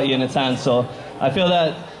Hawaii in its hands. So I feel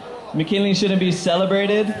that McKinley shouldn't be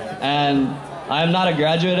celebrated, and I'm not a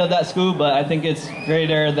graduate of that school, but I think it's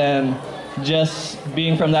greater than just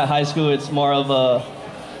being from that high school. It's more of a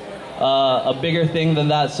bigger thing than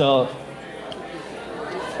that. So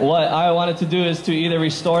what I wanted to do is to either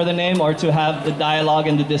restore the name or to have the dialogue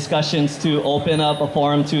and the discussions to open up a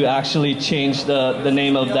forum to actually change the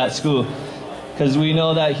name of that school. Because we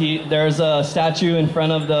know that there's a statue in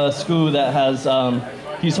front of the school that has,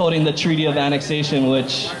 he's holding the Treaty of Annexation,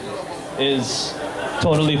 which is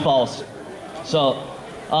totally false. So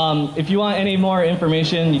if you want any more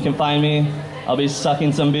information, you can find me. I'll be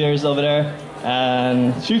sucking some beers over there.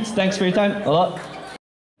 And shoots, thanks for your time. A lot.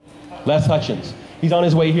 Les Hutchins. He's on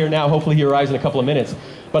his way here now. Hopefully he arrives in a couple of minutes.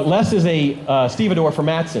 But Les is a stevedore for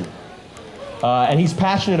Matson. And he's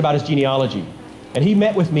passionate about his genealogy. And he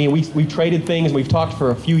met with me, and we traded things, and we've talked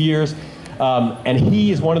for a few years. And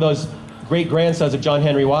he is one of those great-grandsons of John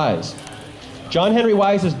Henry Wise. John Henry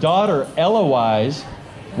Wise's daughter, Ella Wise,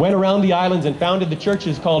 went around the islands and founded the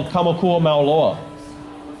churches called Kamakua-Mauloa.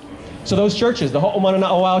 So those churches, the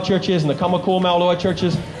Ho'omanana'auau churches and the Kamakua-Mauloa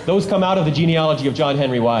churches, those come out of the genealogy of John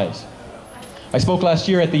Henry Wise. I spoke last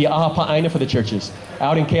year at the Ahapa'aina for the churches,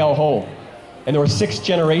 out in Keauhou, and there were 6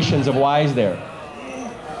 generations of Wise there.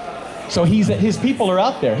 So his people are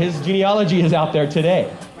out there. His genealogy is out there today.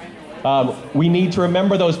 We need to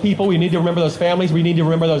remember those people. We need to remember those families. We need to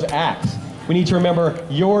remember those acts. We need to remember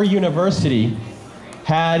your university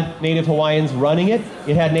had Native Hawaiians running it.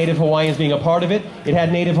 It had Native Hawaiians being a part of it. It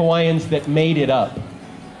had Native Hawaiians that made it up.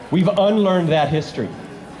 We've unlearned that history.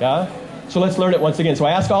 Yeah? So let's learn it once again. So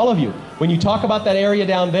I ask all of you, when you talk about that area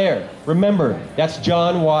down there, remember, that's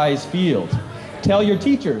John Wise Field. Tell your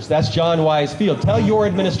teachers, that's John Wise Field. Tell your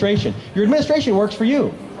administration. Your administration works for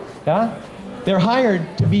you. Yeah? They're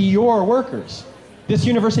hired to be your workers. This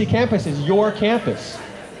university campus is your campus.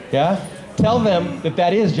 Yeah? Tell them that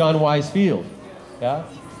that is John Wise Field. Yeah?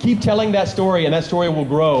 Keep telling that story, and that story will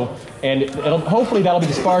grow, and hopefully that'll be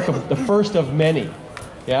the spark of the first of many.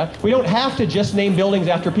 Yeah? We don't have to just name buildings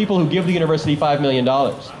after people who give the university $5 million.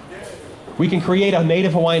 We can create a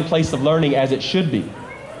Native Hawaiian place of learning as it should be.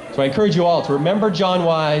 So I encourage you all to remember John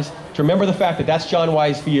Wise, to remember the fact that that's John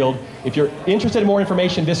Wise Field. If you're interested in more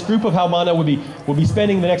information, this group of Haumana will be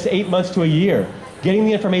spending the next 8 months to a year getting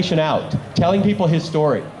the information out, telling people his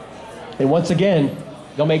story. And once again,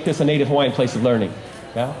 they'll make this a Native Hawaiian place of learning.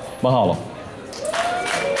 Yeah? Mahalo.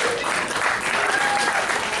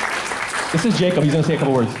 This is Jacob. He's going to say a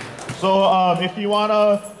couple words. So if you want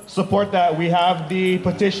to support that, we have the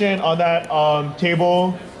petition on that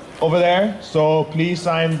table over there. So please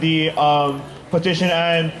sign the petition.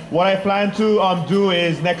 And what I plan to do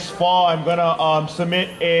is next fall, I'm going to submit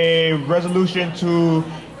a resolution to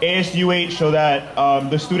ASUH so that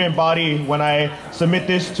the student body, when I submit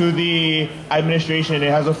this to the administration, it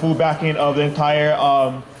has a full backing of the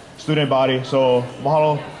entire student body. So,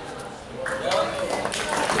 mahalo.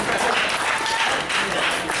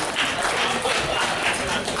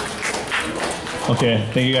 Okay,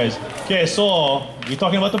 thank you guys. Okay, so we're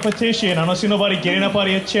talking about the petition. I don't see nobody getting up out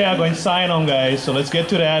of your chair going sign on, guys. So let's get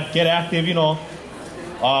to that. Get active, you know.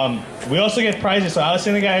 We also get prizes. So Alice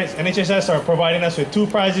and the guys, NHSS are providing us with 2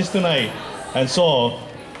 prizes tonight. And so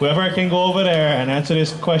whoever can go over there and answer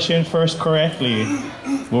this question first correctly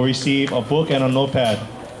will receive a book and a notepad.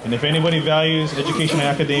 And if anybody values education and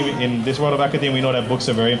academia, in this world of academia, we know that books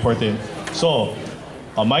are very important. So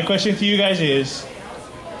my question to you guys is,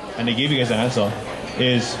 and they gave you guys the answer,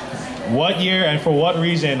 is what year and for what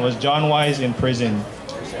reason was John Wise in prison?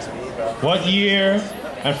 What year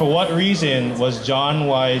and for what reason was John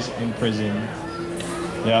Wise in prison?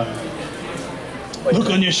 Yeah. Look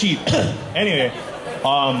on your sheet. Anyway,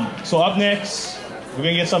 so up next, we're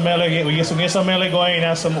gonna get some melee. We get some melee going.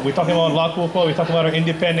 We're talking about lakuokoauhm. We're talking about our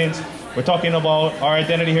independence. We're talking about our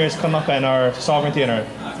identity here as Kanaka and our sovereignty and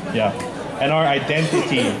and our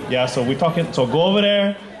identity. Yeah. So we're talking. So go over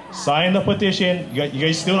there, sign the petition. You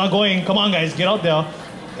guys still not going? Come on, guys, get out there.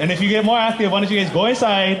 And if you get more active, why don't you guys go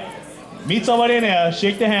inside? Meet somebody in there,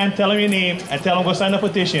 shake their hand, tell them your name, and tell them go sign the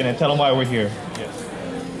petition and tell them why we're here. Yes.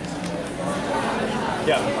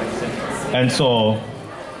 Yeah. And so,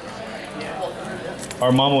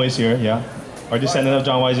 our mama is here, yeah. Our descendant of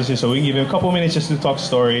John Wise is here, so we can give him a couple minutes just to talk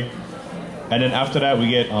story. And then after that, we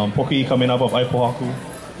get Poki coming up of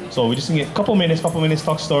AIPOHAKU. So we just can get a couple minutes,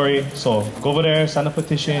 talk story. So go over there, sign the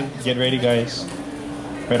petition, get ready, guys.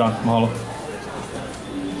 Right on, mahalo.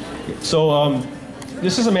 So,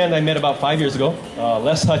 this is a man I met about 5 years ago,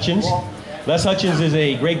 Les Hutchins. Les Hutchins is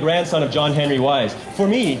a great-grandson of John Henry Wise. For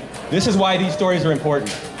me, this is why these stories are important,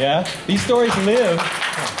 yeah? These stories live.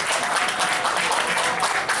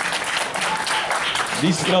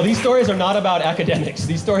 These stories are not about academics.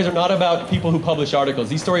 These stories are not about people who publish articles.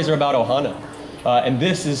 These stories are about Ohana. And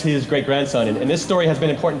this is his great-grandson. And this story has been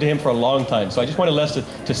important to him for a long time. So I just wanted Les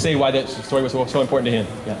to say why that story was so important to him.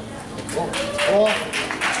 Yeah.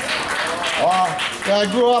 Yeah,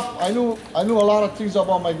 I grew up, I knew a lot of things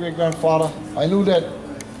about my great-grandfather. I knew that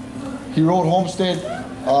he rode Homestead.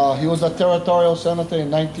 He was a territorial senator in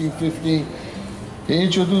 1915. He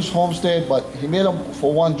introduced Homestead, but he made him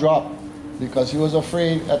for one drop because he was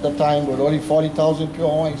afraid at the time with only 40,000 pure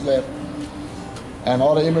Hawaiians left and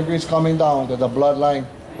all the immigrants coming down that the bloodline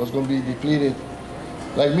was going to be depleted.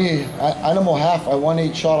 Like me, I know more half, I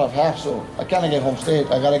 1/8 short of half, so I can't get Homestead.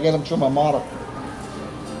 I got to get him through my mother.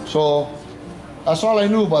 So that's all I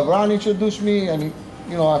knew, but Ron introduced me and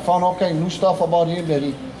you know, I found all kind of new stuff about him, that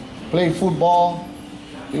he played football,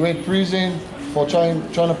 he went to prison for trying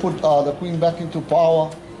to put the Queen back into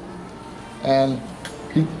power, and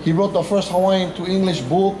he wrote the first Hawaiian to English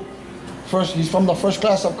book. He's from the first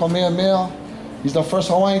class of Kamehameha. He's the first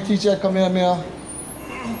Hawaiian teacher at Kamehameha.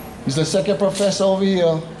 He's the second professor over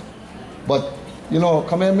here, but you know,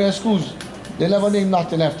 Kamehameha schools, they never named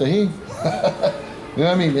nothing after him. You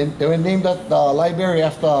know what I mean? They were named at the library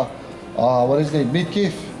after, what is his name,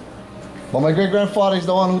 Midkiff. But my great-grandfather is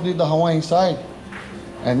the one who did the Hawaiian side.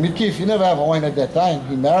 And Midkiff, he never had Hawaiian at that time.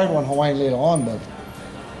 He married one Hawaiian later on, but,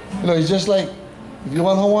 you know, it's just like, if you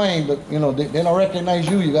want Hawaiian, but, you know, they don't recognize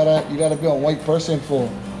you, you gotta be a white person for,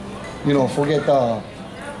 you know, forget the,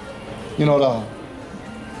 you know,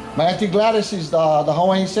 my Auntie Gladys is the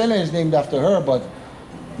Hawaiian Center is named after her, but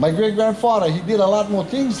my great-grandfather, he did a lot more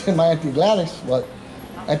things than my Auntie Gladys, but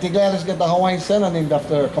Auntie Gladys got the Hawaiian Center named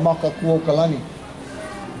after her, Kamakakuokalani.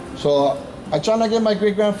 So I'm trying to get my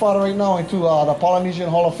great-grandfather right now into the Polynesian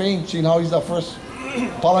Hall of Fame, seeing how he's the first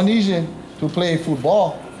Polynesian to play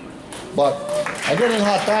football. But I get in a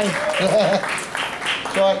hard time.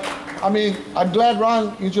 So I mean, I'm glad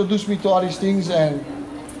Ron introduced me to all these things, and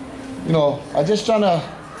you know, I'm just trying to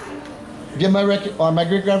get my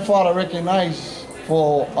great-grandfather recognized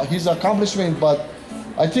for his accomplishment. But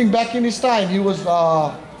I think back in his time, he was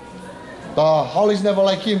the Hollies never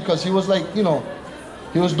liked him because he was like, you know,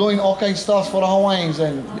 he was doing all kinds of stuff for the Hawaiians,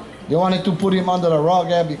 and they wanted to put him under the rug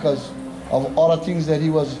because of all the things that he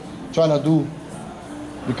was trying to do.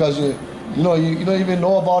 Because you know, you don't even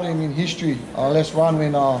know about him in history unless Ron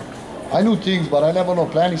went. I knew things, but I never know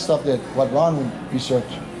plenty stuff that what Ron would research.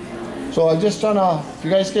 So I'm just trying to, if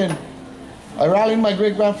you guys can, I rallied my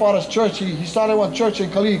great-grandfather's church. He started one church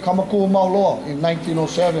in Kali, Kamaku'u Mauloa, in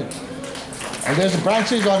 1907. And there's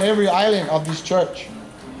branches on every island of this church.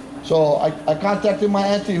 So I contacted my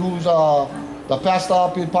auntie, who's the pastor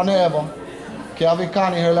up in Paneeva,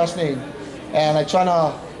 Keavikani, her last name. And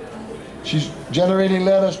she's generating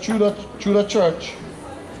letters through the church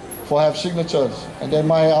for have signatures. And then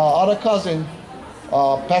my other cousin,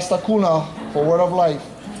 Pastor Kuna, for Word of Life,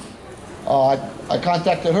 I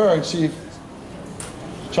contacted her and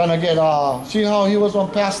trying to get, seeing how he was on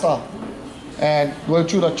pastor and going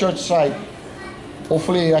through the church side.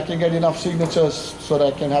 Hopefully I can get enough signatures so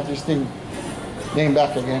that I can have this thing named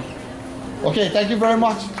back again. Okay, thank you very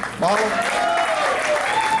much. Mahalo.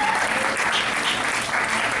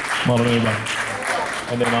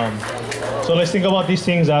 And then, so let's think about these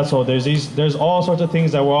things also. There's all sorts of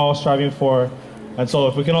things that we're all striving for. And so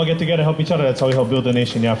if we can all get together and help each other, that's how we help build the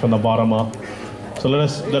nation, yeah, from the bottom up. So let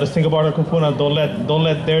us think about our kupuna. Don't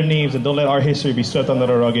let their names and don't let our history be swept under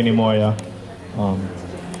the rug anymore, yeah.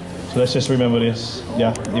 So let's just remember this,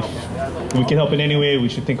 yeah. If we can help in any way, we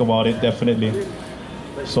should think about it, definitely.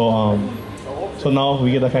 So now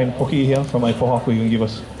we get a kind of Poki here from AIPOHAKU. You can give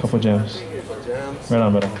us a couple gems. Right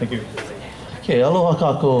on, brother. Thank you. Okay, aloha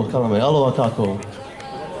kako, kalame, aloha kako.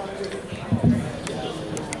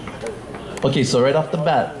 Okay, so right off the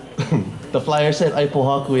bat, the flyer said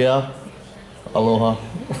AIPOHAKU, yeah? Aloha.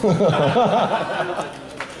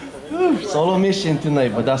 Solo mission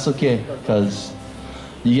tonight, but that's okay, because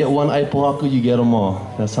you get one AIPOHAKU, you get them all.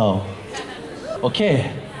 That's how.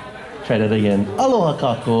 Okay, try that again. Aloha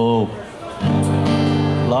kako.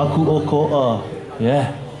 Lakuokoauhm,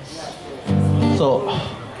 yeah. So,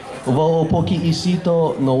 uvao Poki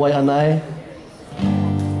isito no wai anai.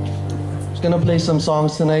 Just gonna play some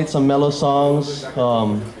songs tonight, some mellow songs,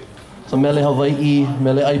 some mele Hawaii,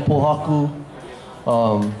 mele AIPOHAKU,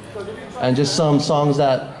 and just some songs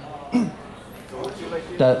that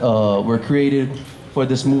were created for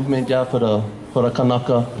this movement, yeah, for the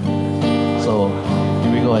Kanaka. So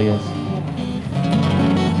here we go, I guess.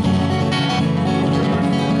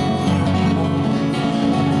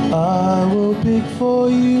 I will pick for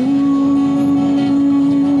you.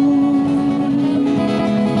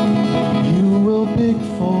 You will pick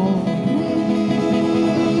for me.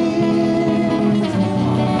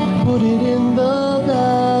 Put it in the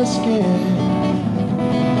basket.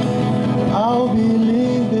 I'll be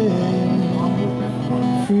living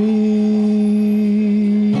free.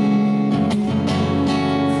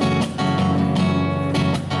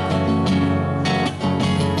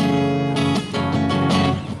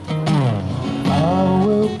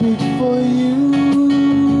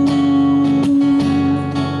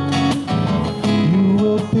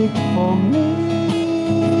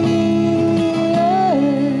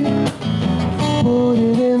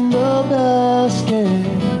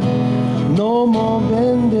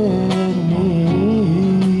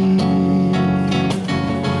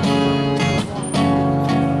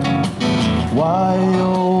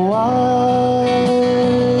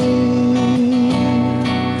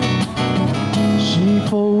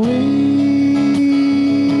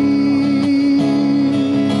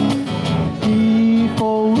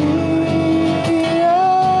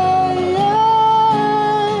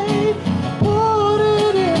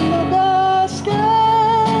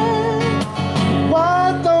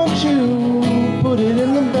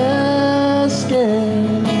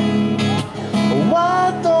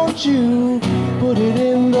 want you, put it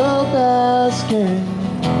in the basket,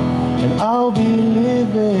 and I'll be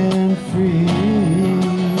living free.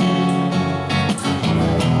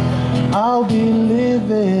 I'll be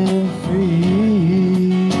living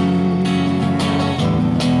free.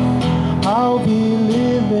 I'll be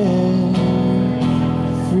living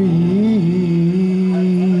free.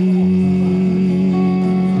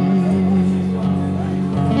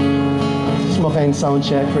 Smoking sound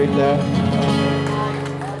check right there.